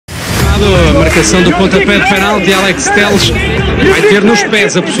A marcação do pontapé de penalti. Alex Telles vai ter nos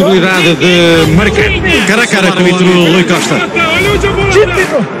pés a possibilidade de marcar. Cara a cara com o árbitro Rui Costa.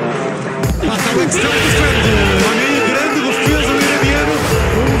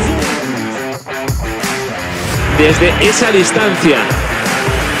 Desde esa distancia,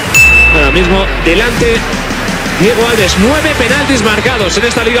 ahora mismo delante Diego Alves. 9 penaltis marcados en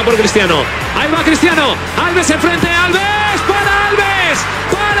esta liga por Cristiano. Ahí va Cristiano, Alves enfrente, Alves, para Alves,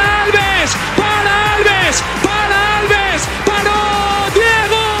 para Alves, para Alves, para Alves, paró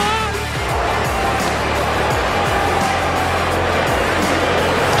Diego.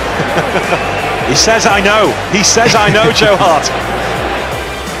 He says I know, Joe Hart.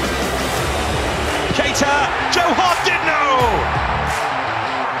 Keita, Joe Hart didn't know!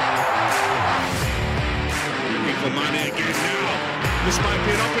 Looking for Mane again now. This might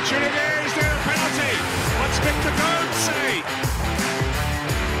be an opportunity. Is there a penalty? What's Victor Gone say?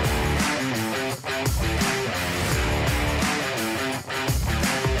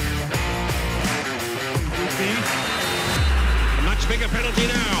 A much bigger penalty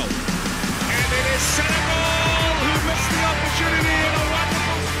now. And it is Senegal who missed the opportunity in a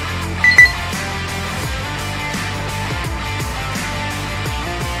wonderful...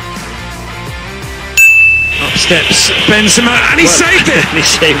 Up steps Benzema and he saved it! He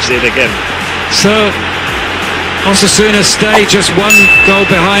saves it again. So, Osasuna stay just one goal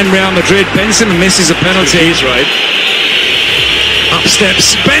behind Real Madrid. Benzema misses a penalty. He's right. Up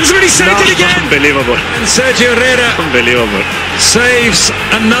steps Benzema and he saved it again! Unbelievable. And Sergio Herrera Unbelievable. saves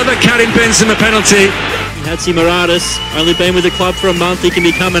another Karim Benzema penalty. Hatzi Moratis, only been with the club for a month, he can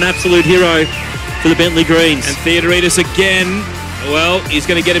become an absolute hero for the Bentley Greens. And Theodoridis again. Well, he's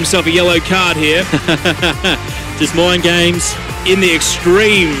going to get himself a yellow card here. Just mind games. In the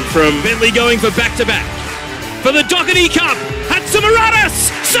extreme from Bentley going for back-to-back. For the Doherty Cup, Hatzi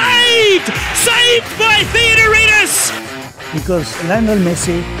Moratis! Saved! Saved by Theodoridis! Because Lionel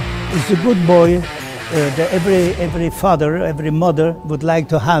Messi is a good boy that every father, every mother would like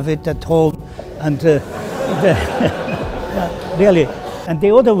to have it at home, and really. And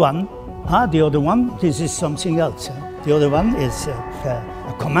the other one, this is something else. The other one is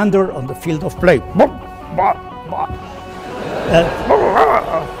a commander on the field of play. No,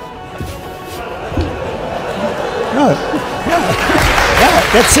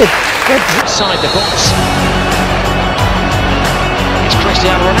 that's it. Inside the box. It's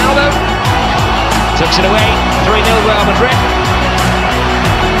Cristiano Ronaldo. Takes it away. 3-0 Real Madrid.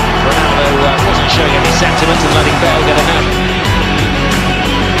 Ronaldo wasn't showing any sentiment and letting Bale get a note.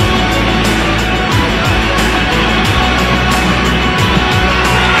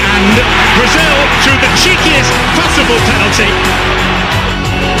 And Brazil threw the cheekiest possible penalty.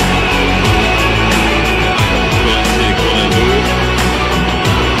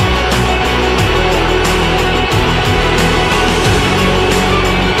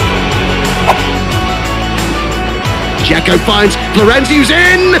 Dzeko finds Florenzi's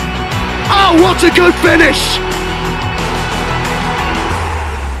in! Oh, what a good finish!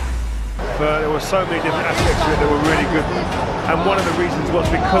 There were so many different aspects of it that were really good, and one of the reasons was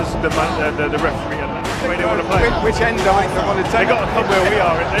because the referee and the way they want to play. Which end I think they want to take? They got to come where we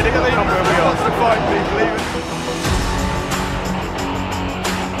are. They got to come where we are. To find people even.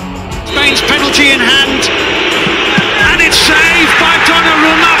 Spain's penalty in hand, and it's saved by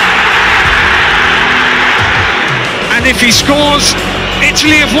Donnarumma. And if he scores,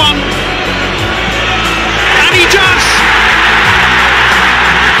 Italy have won, and he does.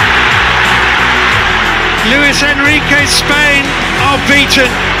 Luis Enrique's Spain are beaten.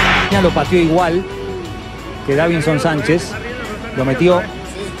 Lo pateó igual que Davinson Sánchez, lo metió,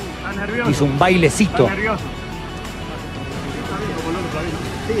 hizo un bailecito.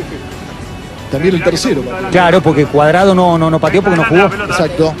 También el tercero. Claro, porque Cuadrado no pateó porque no jugó.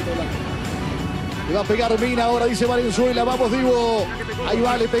 Exacto. Le va a pegar Mina ahora, dice Valenzuela. Vamos, Divo. Ahí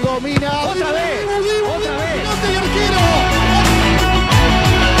va, le pegó Mina. Otra vez. Otra vez. Arquero.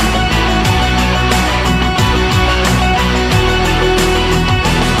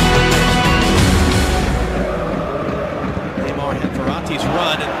 Verratti's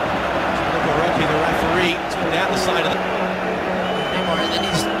run, and Rocky, the referee, turned down the side of the... Neymar, and then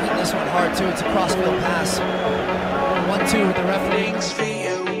he's hitting this one hard too. It's a crossfield pass. 1-2 with the referee.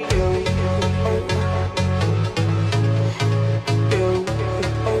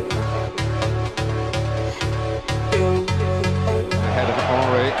 Ahead of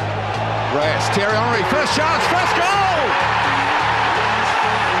Henry. Reyes, Thierry Henry, first chance, first goal!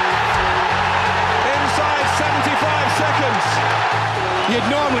 Inside 75 seconds. You'd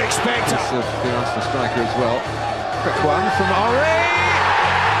normally expect the Arsenal striker as well. Quick one from Henry.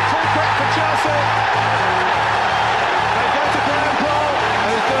 Too quick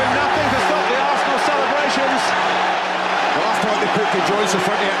joins the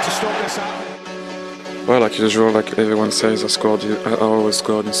front here to stop this out. Well, like usual, like everyone says, I always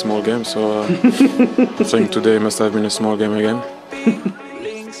scored in small games, so I think today must have been a small game again.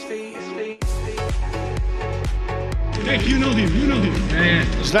 You know him.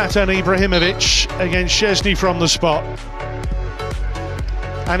 Zlatan Ibrahimovic against Szczesny from the spot.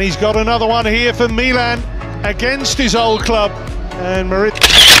 And he's got another one here for Milan against his old club. And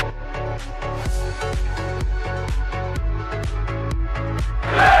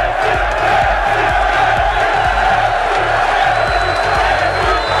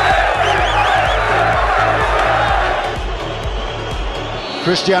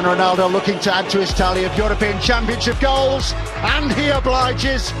Cristiano Ronaldo looking to add to his tally of European Championship goals, and he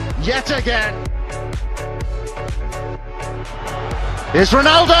obliges yet again. Here's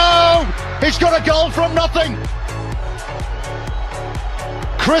Ronaldo! He's got a goal from nothing!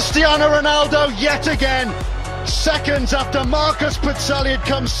 Cristiano Ronaldo yet again, seconds after Marcus Pizzelli had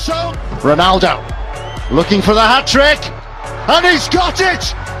come so... Ronaldo looking for the hat-trick, and he's got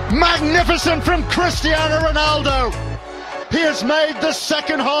it! Magnificent from Cristiano Ronaldo! He has made the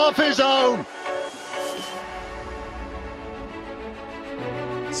second half his own.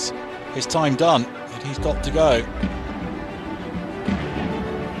 It's his time done, but he's got to go.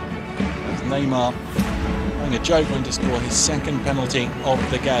 As Neymar playing a joke when to score his second penalty of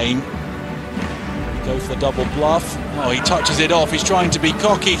the game. Go for the double bluff. Oh, he touches it off. He's trying to be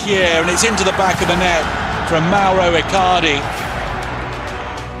cocky here, and it's into the back of the net from Mauro Icardi.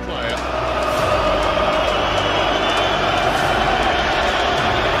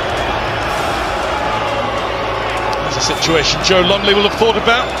 Situation Joe Lumley will have thought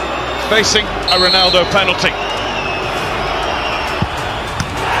about facing a Ronaldo penalty,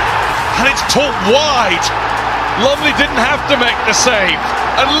 and it's taught wide. Lumley didn't have to make the save.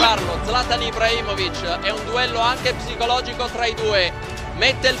 Zlatan Ibrahimovic, è un duello anche psicologico tra i due,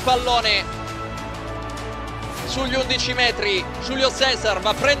 mette il pallone sugli 11 metri, Julio César va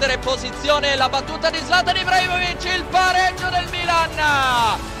a prendere posizione, la battuta di Zlatan Ibrahimovic, il pareggio del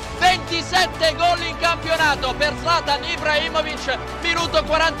Milan! 27 gol in campionato per Zlatan Ibrahimovic, minuto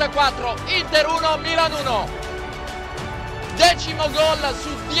 44, Inter 1, Milan 1. 10º gol su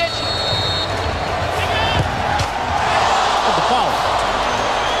 10.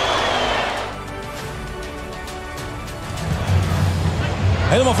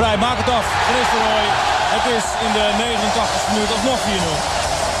 Helemaal vrij, maak het af. Van Nistelrooy. Het is in de 89e minuut alsnog 4-0.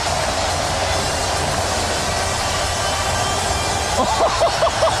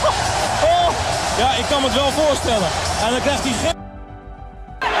 Oh, ja, ik kan me het wel voorstellen. En dan krijgt hij geen...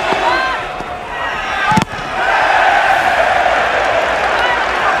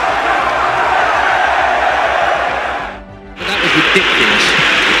 That was ridiculous.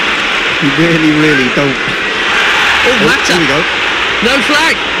 You really don't. Oh, Mata. Here we go. No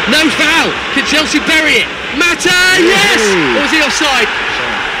flag, no foul. Can Chelsea bury it? Mata, yes! Or was he offside?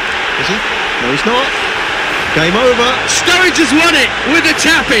 Is he? No, he's not. Game over. Sturridge has won it with a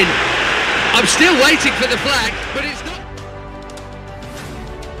tap-in. I'm still waiting for the flag, but it's not.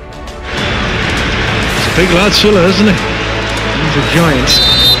 He's a big lad, Silla, isn't he? He's a giant.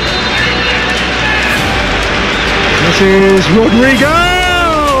 This is Rodrigo!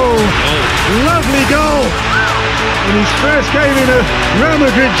 Lovely goal! In his first game in a Real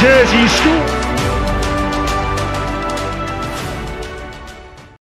Madrid jersey, he scored.